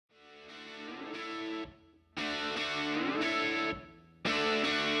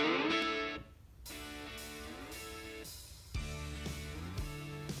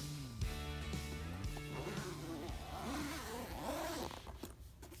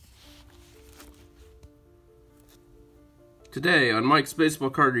Today on Mike's Baseball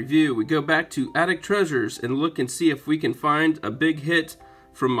Card Review, we go back to Attic Treasures and look and see if we can find a big hit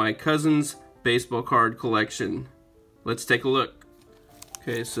from my cousin's baseball card collection. Let's take a look.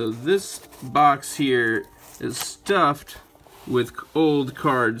 Okay, so this box here is stuffed with old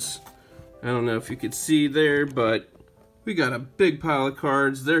cards. I don't know if you could see there, but we got a big pile of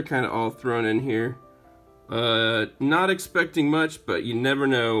cards. They're kind of all thrown in here. Not expecting much, but you never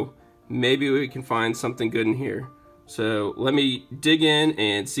know. Maybe we can find something good in here. So let me dig in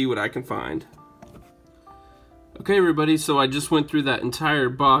and see what I can find. Okay everybody, so I just went through that entire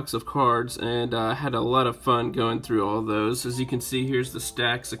box of cards and had a lot of fun going through all those. As you can see, here's the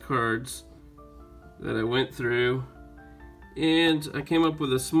stacks of cards that I went through. And I came up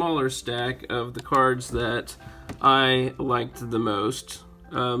with a smaller stack of the cards that I liked the most.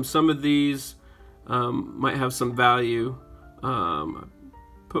 Some of these might have some value.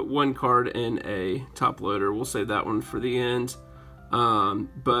 Put one card in a top loader. We'll save that one for the end.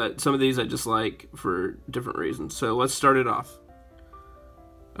 But some of these I just like for different reasons. So let's start it off.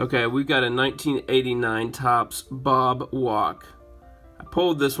 Okay, we've got a 1989 Topps Bob Walk. I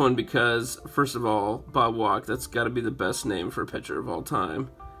pulled this one because, first of all, Bob Walk, that's got to be the best name for a pitcher of all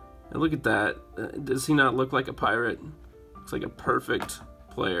time. And look at that. Does he not look like a Pirate? Looks like a perfect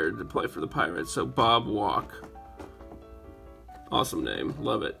player to play for the Pirates. So Bob Walk. Awesome name,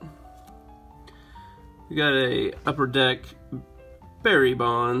 love it. We got a Upper Deck Barry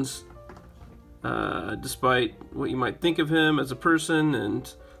Bonds. Despite what you might think of him as a person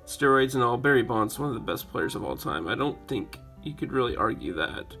and steroids and all, Barry Bonds is one of the best players of all time. I don't think you could really argue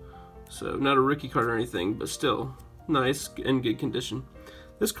that. So not a rookie card or anything, but still nice and good condition.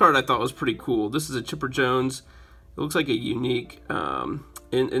 This card I thought was pretty cool. This is a Chipper Jones. It looks like a unique, and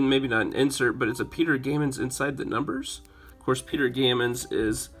maybe not an insert, but it's a Peter Gammons Inside the Numbers. Of course, Peter Gammons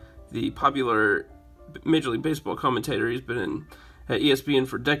is the popular Major League Baseball commentator. He's been at ESPN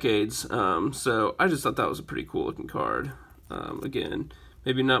for decades, so I just thought that was a pretty cool looking card. Again,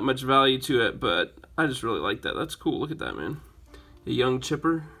 maybe not much value to it, but I just really like that. That's cool. Look at that, man. A young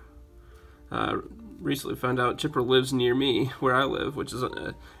Chipper. Recently found out Chipper lives near me, where I live, which is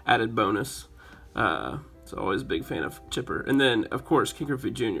an added bonus. So always a big fan of Chipper. And then, of course, Ken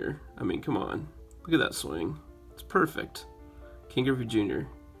Griffey Jr. I mean, come on. Look at that swing. It's perfect. Ken Griffey Jr.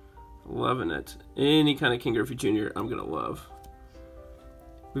 Loving it. Any kind of Ken Griffey Jr. I'm going to love.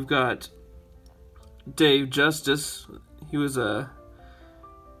 We've got Dave Justice. He was a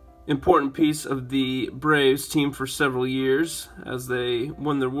important piece of the Braves team for several years as they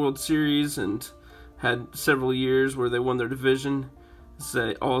won their World Series and had several years where they won their division. It's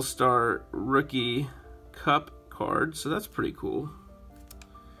an All-Star Rookie Cup card, so that's pretty cool.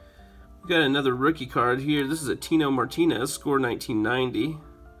 We got another rookie card here. This is a Tino Martinez, score 1990.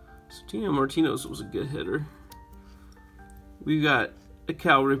 So Tino Martinez was a good hitter. We got a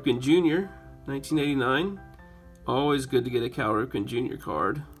Cal Ripken Jr., 1989. Always good to get a Cal Ripken Jr.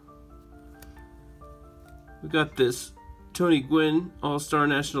 card. We got this Tony Gwynn, All-Star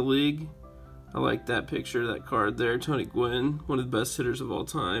National League. I like that picture, that card there. Tony Gwynn, one of the best hitters of all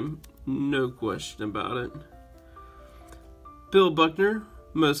time. No question about it. Bill Buckner,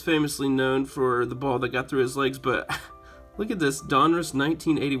 most famously known for the ball that got through his legs, but look at this Donruss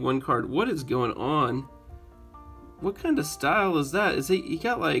 1981 card. What is going on? What kind of style is that? Is he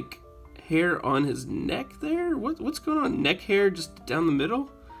got like hair on his neck there? What's going on? Neck hair just down the middle?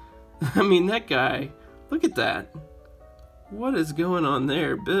 I mean, that guy, look at that. What is going on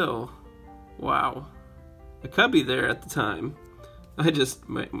there, Bill? Wow. A Cubby there at the time.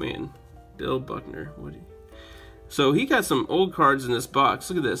 Man, Bill Buckner, So he got some old cards in this box.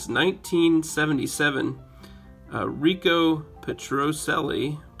 Look at this, 1977, Rico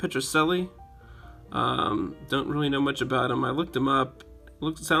Petrocelli. Don't really know much about him. I looked him up.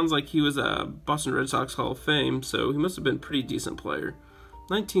 Sounds like he was a Boston Red Sox Hall of Fame, so he must have been a pretty decent player.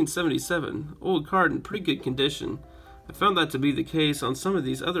 1977, old card in pretty good condition. I found that to be the case on some of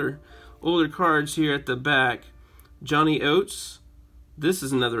these other older cards here at the back. Johnny Oates. This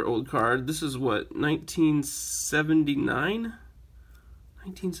is another old card. This is what, 1979?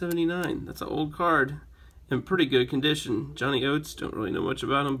 1979. That's an old card in pretty good condition. Johnny Oates, don't really know much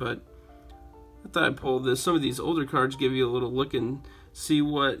about him, but I thought I'd pull this. Some of these older cards give you a little look and see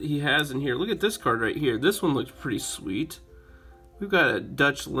what he has in here. Look at this card right here. This one looks pretty sweet. We've got a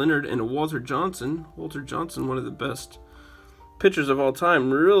Dutch Leonard and a Walter Johnson. Walter Johnson, one of the best pitchers of all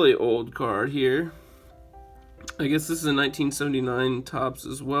time. Really old card here. I guess this is a 1979 Topps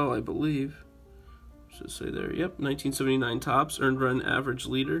as well, I believe. Should say there. Yep, 1979 Topps, earned run average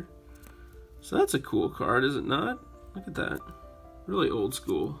leader. So that's a cool card, is it not? Look at that. Really old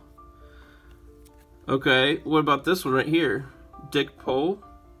school. Okay, what about this one right here? Dick Pole.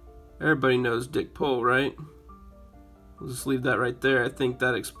 Everybody knows Dick Pole, right? We'll just leave that right there. I think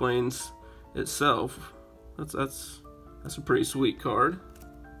that explains itself. That's a pretty sweet card.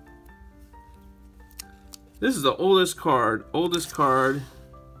 This is the oldest card.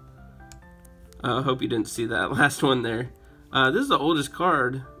 I hope you didn't see that last one there. This is the oldest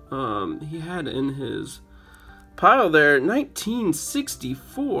card he had in his pile there.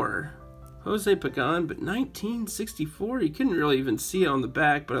 1964. Jose Pagan, but 1964. You couldn't really even see it on the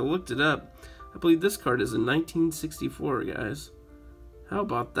back, but I looked it up. I believe this card is in 1964, guys. How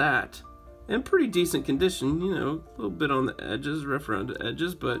about that? In pretty decent condition, you know, a little bit on the edges, rough around the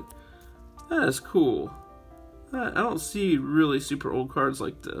edges, but that is cool. I don't see really super old cards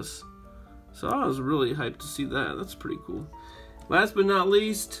like this. So I was really hyped to see that. That's pretty cool. Last but not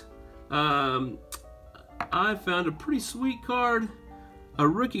least, I found a pretty sweet card. A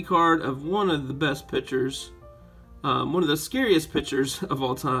rookie card of one of the best pitchers. One of the scariest pitchers of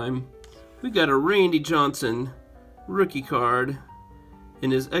all time. We got a Randy Johnson rookie card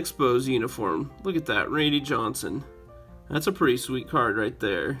in his Expos uniform. Look at that, Randy Johnson. That's a pretty sweet card right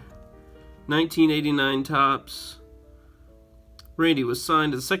there. 1989 Topps. Randy was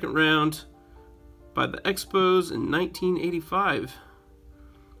signed to the second round by the Expos in 1985.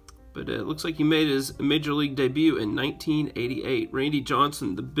 But it looks like he made his Major League debut in 1988. Randy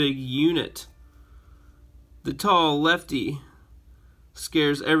Johnson, the big unit. The tall lefty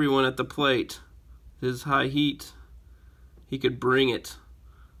scares everyone at the plate. His high heat, he could bring it.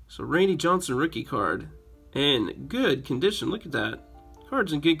 So Randy Johnson rookie card. In good condition. Look at that.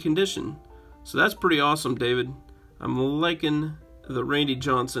 Card's in good condition. So that's pretty awesome, David. I'm liking the Randy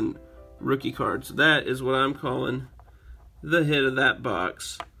Johnson rookie card. So that is what I'm calling the hit of that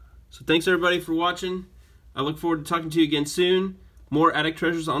box. So thanks everybody for watching. I look forward to talking to you again soon. More Attic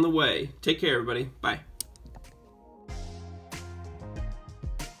Treasures on the way. Take care, everybody. Bye.